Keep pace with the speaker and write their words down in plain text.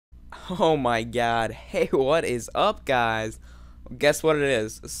Oh my god. Hey, what is up, guys? Guess what it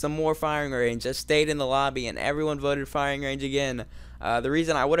is? Some more firing range. I stayed in the lobby and everyone voted firing range again. The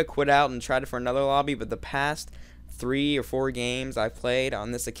reason I would have quit out and tried it for another lobby, but the past 3 or 4 games I played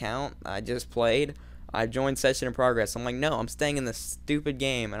on this account, I joined session in progress. I'm like, no, I'm staying in this stupid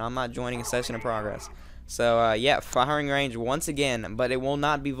game and I'm not joining a session in progress. So yeah, firing range once again, but it will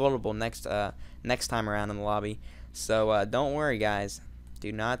not be votable next time around in the lobby. So don't worry, guys.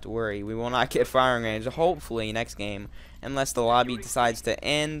 Do not worry. We will not get firing range, hopefully, next game. Unless the lobby decides to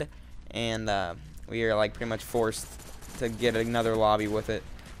end and we are like pretty much forced to get another lobby with it.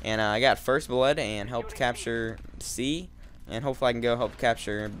 And I got first blood and helped capture C. And hopefully I can go help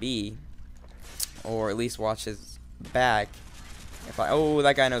capture B. Or at least watch his back. Oh,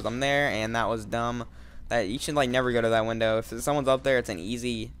 that guy knows I'm there, and that was dumb. You should like never go to that window. If someone's up there, you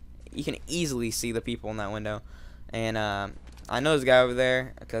can easily see the people in that window. And I know this guy over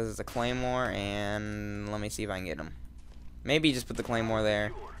there because it's a claymore, and let me see if I can get him. Maybe just put the claymore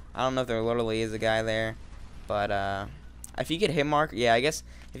there. I don't know if there literally is a guy there, but if you get hit mark, yeah, I guess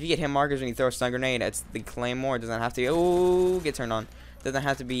if you get hit markers when you throw a stun grenade, it's the claymore. It doesn't have to get turned on. It doesn't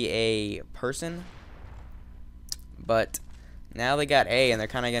have to be a person. But now they got A, and they're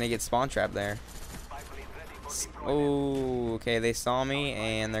kind of gonna get spawn trapped there. Oh, okay, they saw me,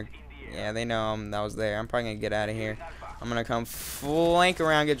 and they know I was there. I'm probably gonna get out of here. I'm gonna come flank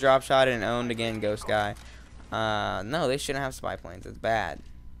around, get drop shotted, and owned again, Ghost Guy. No, they shouldn't have spy planes. It's bad.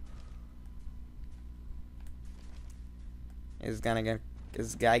 Is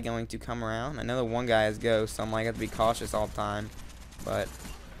this guy going to come around? I know the one guy is Ghost, so I'm like, I have to be cautious all the time. But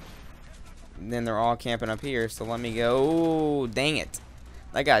then they're all camping up here, so let me go. Oh, dang it.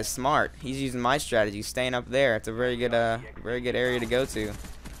 That guy's smart. He's using my strategy, staying up there. It's a very good area to go to.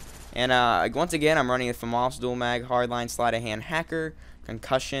 And once again, I'm running the FAMAS dual mag, hardline, sleight of hand, hacker,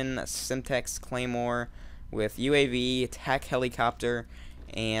 concussion, Simtex, claymore, with UAV, attack helicopter,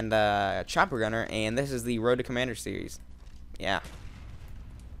 and chopper gunner. And this is the Road to Commander series. Yeah.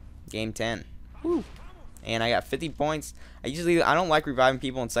 Game 10. Woo. And I got 50 points. I don't like reviving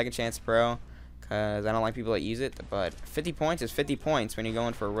people in Second Chance Pro because I don't like people that use it. But 50 points is 50 points when you're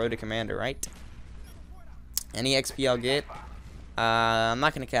going for a Road to Commander, right? Any XP I'll get. I'm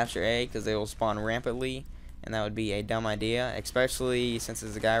not going to capture A because they will spawn rampantly, and that would be a dumb idea, especially since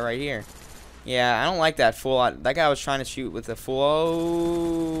there's a guy right here. Yeah, I don't like that full. That guy was trying to shoot with a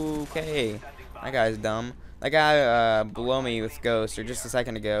full. Okay, that guy's dumb. That guy below me with Ghost, or just a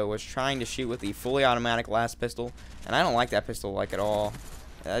second ago, was trying to shoot with the fully automatic last pistol, and I don't like that pistol like at all.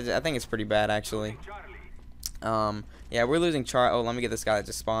 I think it's pretty bad actually. Yeah, we're losing Charlie. Oh, let me get this guy that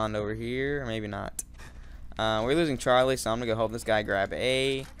just spawned over here. Or maybe not. We're losing Charlie, so I'm gonna go help this guy grab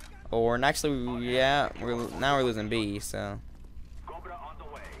A. Or actually, yeah, now we're losing B. So,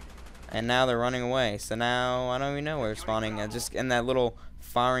 and now they're running away. So now I don't even know where they're spawning. Just in that little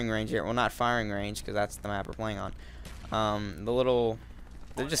firing range here. Well, not firing range because that's the map we're playing on.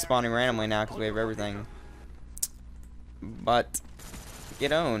 They're just spawning randomly now because we have everything. But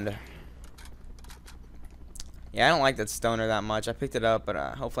get owned. Yeah, I don't like that stoner that much. I picked it up, but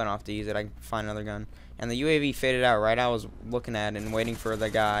hopefully I don't have to use it. I can find another gun. And the UAV faded out right. I was looking at it and waiting for the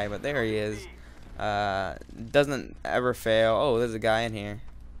guy, but there he is. Doesn't ever fail. Oh, there's a guy in here.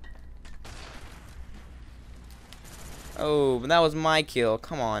 Oh, but that was my kill.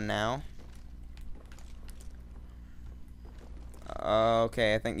 Come on now.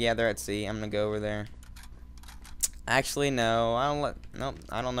 Okay, I think, yeah, they're at C. I'm gonna go over there. Actually, no, nope,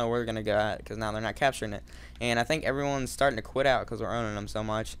 I don't know where they're gonna go at because now they're not capturing it. And I think everyone's starting to quit out because we're owning them so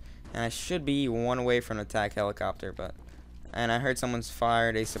much. And I should be one away from an attack helicopter, and I heard someone's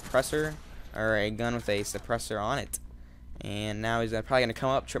fired a suppressor or a gun with a suppressor on it. And now he's probably gonna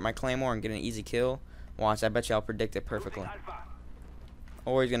come up, trip my claymore, and get an easy kill. Watch, I bet you I'll predict it perfectly.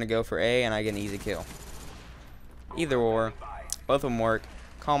 Or he's gonna go for A and I get an easy kill. Either or, both of them work.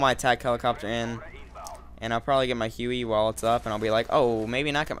 Call my attack helicopter in, and I'll probably get my Huey while it's up, and I'll be like, oh,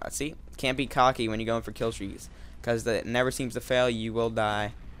 maybe not come out. See, can't be cocky when you're going for kill streaks, because it never seems to fail. You will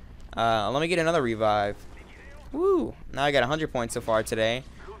die. Let me get another revive. Woo! Now I got 100 points so far today,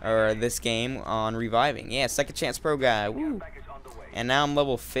 or this game on reviving. Yeah, Second Chance Pro guy. Woo! And now I'm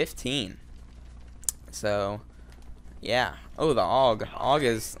level 15. So, yeah. Oh, the AUG.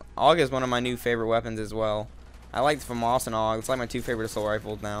 AUG is one of my new favorite weapons as well. I like the FAMAS and AUG. It's like my 2 favorite assault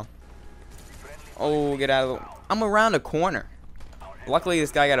rifles now. Oh, get out of the... I'm around a corner. Luckily,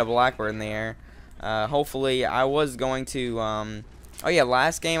 this guy got a Blackbird in the air. Hopefully, I was going to... Oh, yeah,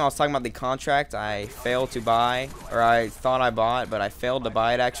 last game I was talking about the contract I failed to buy. Or I thought I bought, but I failed to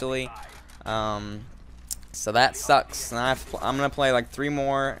buy it, actually. So that sucks. And I'm going to play like 3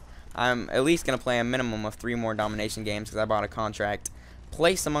 more I'm at least going to play a minimum of 3 more domination games because I bought a contract.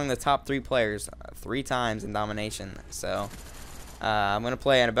 Placed among the top 3 players 3 times in domination. So I'm going to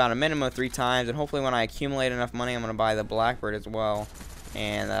play at about a minimum of 3 times, and hopefully when I accumulate enough money, I'm going to buy the Blackbird as well.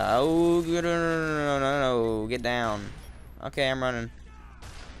 And, oh, no, get down. Okay, I'm running.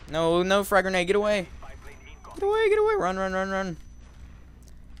 No, frag grenade, get away. Get away, run.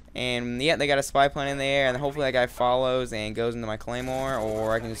 And, yeah, they got a spy plane in the air, and hopefully that guy follows and goes into my Claymore,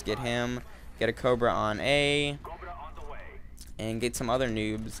 or I can just get him, get a Cobra on A, and get some other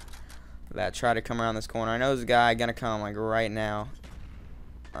noobs that try to come around this corner. I know this guy gonna come, like, right now.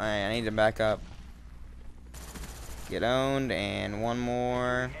 Alright, I need to back up. Get owned, and one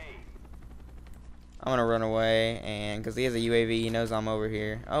more. I'm gonna run away, and because he has a UAV, he knows I'm over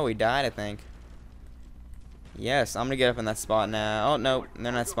here. Oh, he died, I think. Yes, I'm gonna get up in that spot now. Oh, no,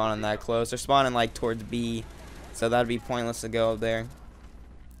 they're not spawning that close. They're spawning, like, towards B, so that'd be pointless to go up there.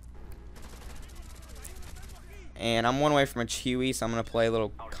 And I'm one away from a Chewie, so I'm gonna play a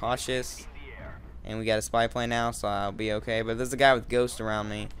little cautious. And we got a spy plane now, so I'll be okay. But there's a guy with Ghost around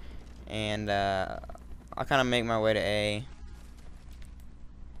me, and I'll kind of make my way to A.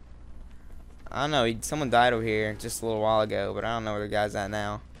 I don't know, someone died over here just a little while ago, but I don't know where the guy's at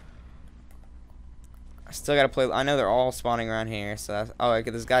now. I still gotta play. I know they're all spawning around here, so that's, oh,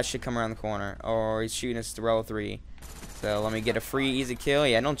 okay, this guy should come around the corner, or he's shooting us to row 3. So let me get a free easy kill.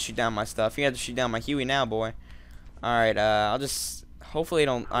 Yeah, don't shoot down my stuff. You have to shoot down my Huey now, boy. All right, I'll just hopefully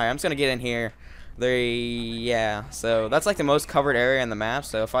don't. All right, I'm just gonna get in here. Yeah. So that's like the most covered area in the map.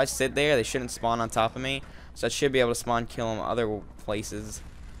 So if I sit there, they shouldn't spawn on top of me. So I should be able to spawn kill them other places.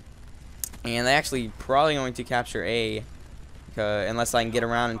 And they actually probably going to capture A, unless I can get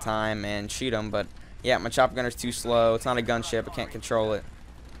around in time and shoot them. But yeah, my chopper gunner's too slow. It's not a gunship. I can't control it.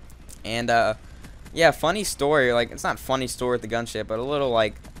 And yeah, funny story. Like, it's not funny story with the gunship, but a little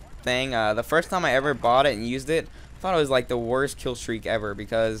like thing. The first time I ever bought it and used it, I thought it was like the worst kill streak ever,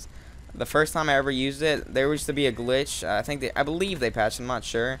 because the first time I ever used it, there used to be a glitch. I believe they patched. I'm not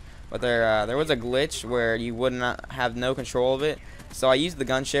sure, but there was a glitch where you would not have no control of it. So I used the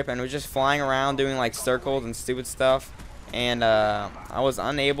gunship and it was just flying around doing like circles and stupid stuff, and I was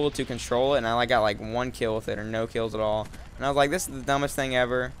unable to control it, and I got like 1 kill with it, or no kills at all. And I was like, this is the dumbest thing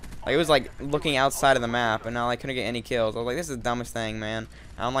ever. Like, it was like looking outside of the map, and I couldn't get any kills. I was like, this is the dumbest thing, man.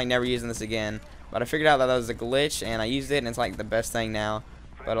 I'm like never using this again. But I figured out that was a glitch, and I used it, and it's like the best thing now.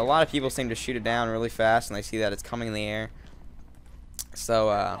 But a lot of people seem to shoot it down really fast, and they see that it's coming in the air. So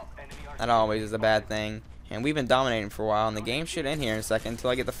that always is a bad thing. And we've been dominating for a while, and the game should end here in a second until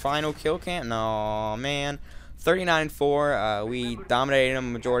I get the final kill cam. No, man. 39-4. We dominated them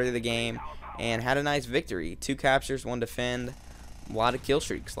the majority of the game and had a nice victory. 2 captures, 1 defend. A lot of kill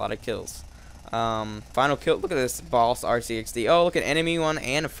streaks, a lot of kills. Final kill. Look at this boss RCXD. Oh, look at enemy one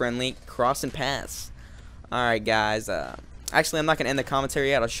and a friendly crossing paths. Alright, guys. Actually, I'm not going to end the commentary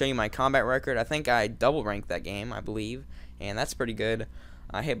yet. I'll show you my combat record. I think I double ranked that game, I believe, and that's pretty good.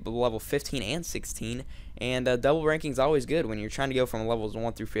 I hit level 15 and 16, and double ranking is always good when you're trying to go from levels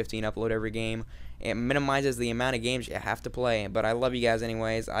 1 through 15, upload every game. It minimizes the amount of games you have to play, but I love you guys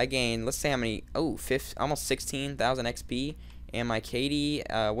anyways. I gained, let's say how many, almost 16,000 XP, and my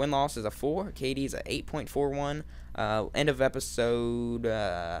KD win-loss is a 4, KD is a 8.41, end of episode,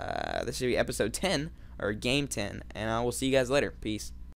 this should be episode 10, or game 10, and I will see you guys later. Peace.